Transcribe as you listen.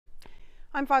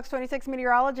I'm Fox 26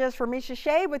 meteorologist Ramisha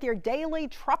Shea with your daily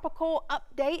tropical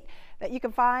update that you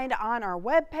can find on our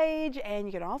webpage, and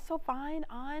you can also find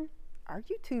on our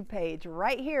YouTube page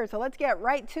right here. So let's get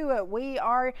right to it. We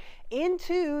are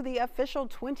into the official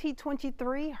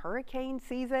 2023 hurricane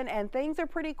season, and things are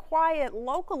pretty quiet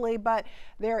locally, but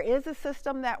there is a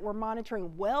system that we're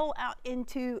monitoring well out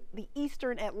into the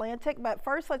eastern Atlantic. But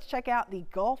first, let's check out the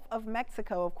Gulf of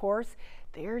Mexico. Of course,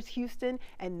 there's Houston,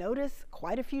 and notice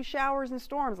quite a few showers and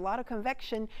storms, a lot of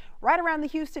convection right around the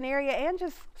Houston area and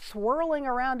just swirling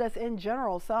around us in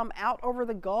general. Some out over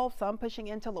the Gulf, some pushing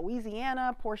into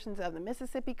Louisiana, portions of the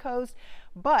Mississippi coast,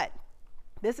 but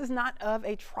this is not of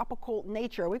a tropical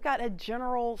nature. We've got a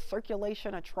general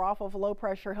circulation, a trough of low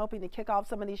pressure helping to kick off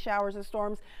some of these showers and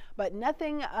storms, but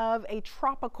nothing of a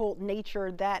tropical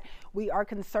nature that we are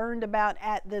concerned about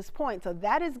at this point. So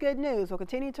that is good news. We'll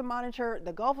continue to monitor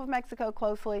the Gulf of Mexico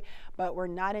closely, but we're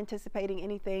not anticipating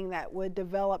anything that would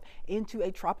develop into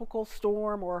a tropical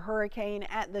storm or hurricane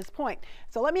at this point.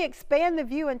 So let me expand the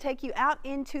view and take you out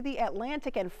into the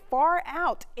Atlantic, and far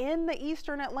out in the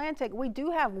eastern Atlantic, we do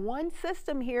have one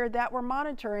system here that we're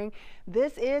monitoring.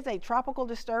 This is a tropical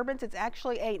disturbance. It's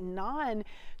actually a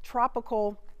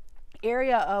non-tropical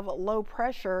area of low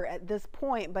pressure at this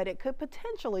point, but it could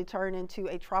potentially turn into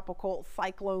a tropical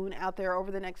cyclone out there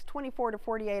over the next 24 to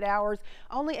 48 hours.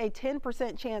 Only a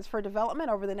 10% chance for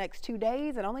development over the next 2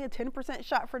 days, and only a 10%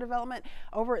 shot for development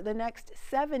over the next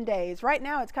 7 days. Right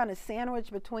now, it's kind of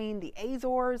sandwiched between the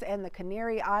Azores and the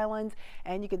Canary Islands,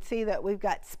 and you can see that we've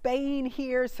got Spain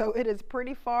here, so it is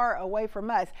pretty far away from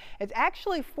us. It's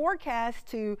actually forecast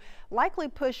to likely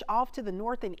push off to the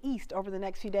north and east over the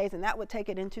next few days, and that would take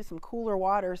it into some cooler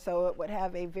water, so it would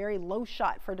have a very low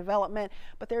shot for development,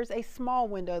 but there's a small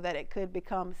window that it could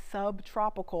become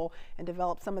subtropical and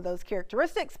develop some of those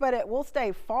characteristics, but it will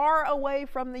stay far away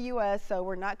from the U.S., so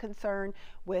we're not concerned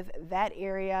with that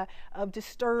area of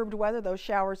disturbed weather, those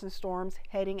showers and storms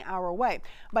heading our way.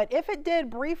 But if it did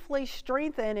briefly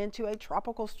strengthen into a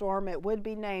tropical storm, it would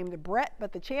be named Brett,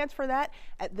 but the chance for that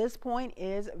at this point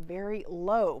is very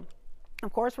low.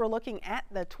 Of course, we're looking at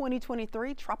the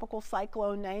 2023 tropical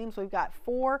cyclone names. We've got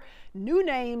 4 new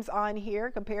names on here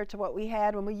compared to what we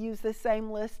had when we used this same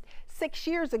list 6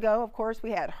 years ago. Of course, we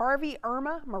had Harvey,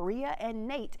 Irma, Maria, and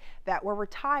Nate that were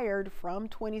retired from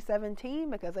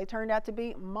 2017 because they turned out to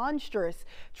be monstrous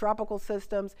tropical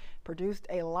systems, produced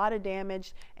a lot of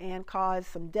damage, and caused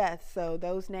some deaths. So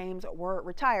those names were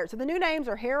retired. So the new names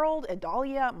are Harold,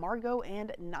 Idalia, Margot,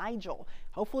 and Nigel.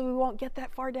 Hopefully we won't get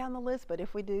that far down the list, but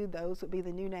if we do, those would be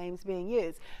the new names being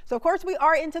used. So of course we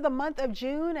are into the month of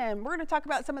June, and we're going to talk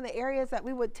about some of the areas that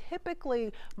we would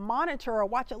typically monitor or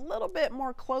watch a little bit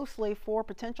more closely for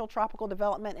potential tropical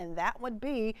development, and that would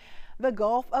be the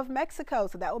Gulf of Mexico.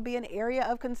 So that would be an area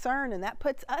of concern, and that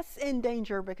puts us in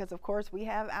danger because of course we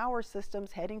have our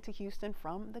systems heading to Houston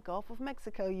from the Gulf of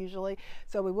Mexico usually.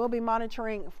 So we will be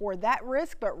monitoring for that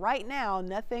risk, but right now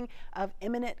nothing of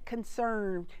imminent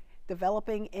concern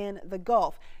developing in the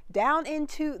Gulf. Down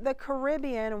into the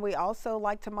Caribbean, we also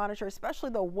like to monitor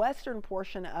especially the western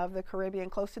portion of the Caribbean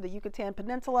close to the Yucatan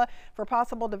Peninsula for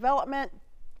possible development.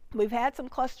 We've had some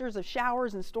clusters of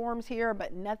showers and storms here,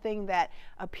 but nothing that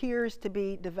appears to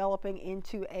be developing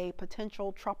into a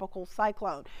potential tropical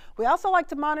cyclone. We also like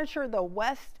to monitor the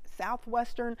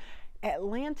southwestern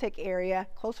Atlantic area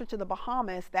closer to the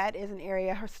Bahamas. That is an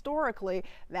area historically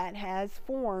that has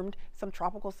formed some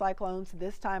tropical cyclones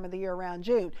this time of the year around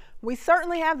June. We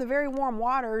certainly have the very warm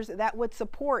waters that would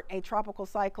support a tropical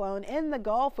cyclone. In the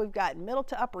Gulf, we've got middle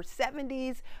to upper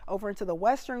 70s over into the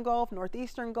western Gulf,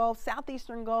 northeastern Gulf,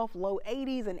 southeastern Gulf, low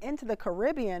 80s, and into the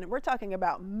Caribbean, we're talking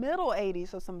about middle 80s.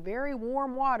 So some very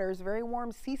warm waters, very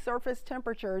warm sea surface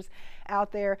temperatures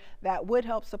out there that would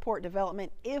help support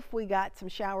development if we got some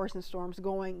showers and storms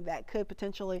going that could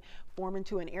potentially form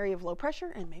into an area of low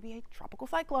pressure and maybe a tropical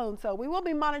cyclone. So we will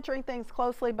be monitoring things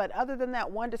closely, but other than that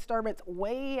one disturbance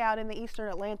way out in the eastern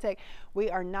Atlantic, we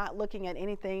are not looking at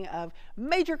anything of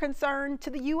major concern to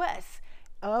the U.S.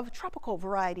 of tropical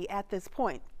variety at this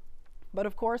point. But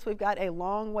of course, we've got a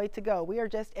long way to go. We are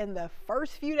just in the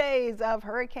first few days of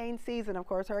hurricane season. Of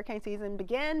course, hurricane season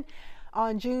began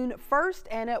on June 1st,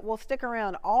 and it will stick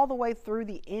around all the way through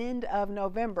the end of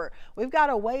November. We've got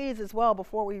a ways as well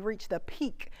before we reach the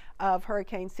peak of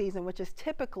hurricane season, which is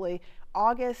typically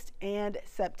August and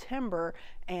September,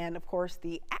 and of course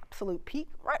the absolute peak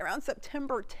right around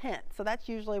September 10th. So that's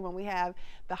usually when we have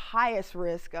the highest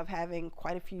risk of having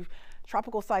quite a few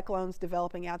tropical cyclones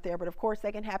developing out there, but of course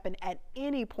they can happen at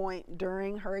any point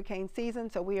during hurricane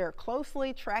season. So we are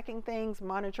closely tracking things,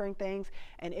 monitoring things,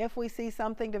 and if we see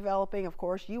something developing, of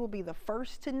course, you will be the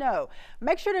first to know.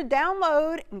 Make sure to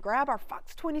download and grab our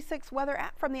Fox 26 weather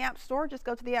app from the App Store. Just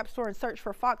go to the App Store and search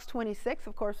for Fox 26.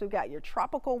 Of course, we've got your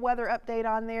tropical weather update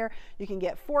on there. You can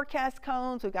get forecast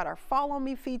cones. We've got our Follow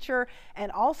Me feature, and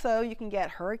also you can get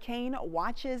hurricane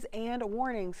watches and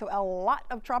warnings. So a lot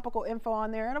of tropical info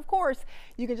on there. And of course,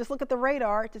 you can just look at the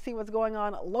radar to see what's going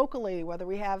on locally, whether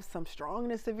we have some strong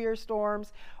to severe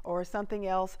storms or something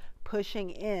else pushing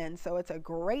in. So it's a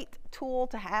great tool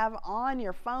to have on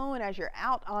your phone as you're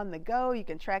out on the go. You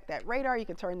can track that radar, you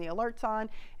can turn the alerts on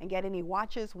and get any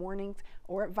watches, warnings,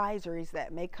 or advisories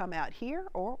that may come out here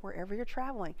or wherever you're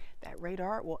traveling. That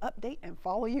radar will update and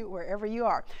follow you wherever you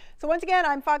are. So once again,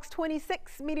 I'm Fox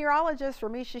 26 meteorologist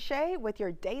Ramisha Shea with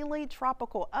your daily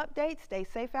tropical update. Stay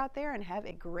safe out there and have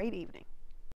a great evening.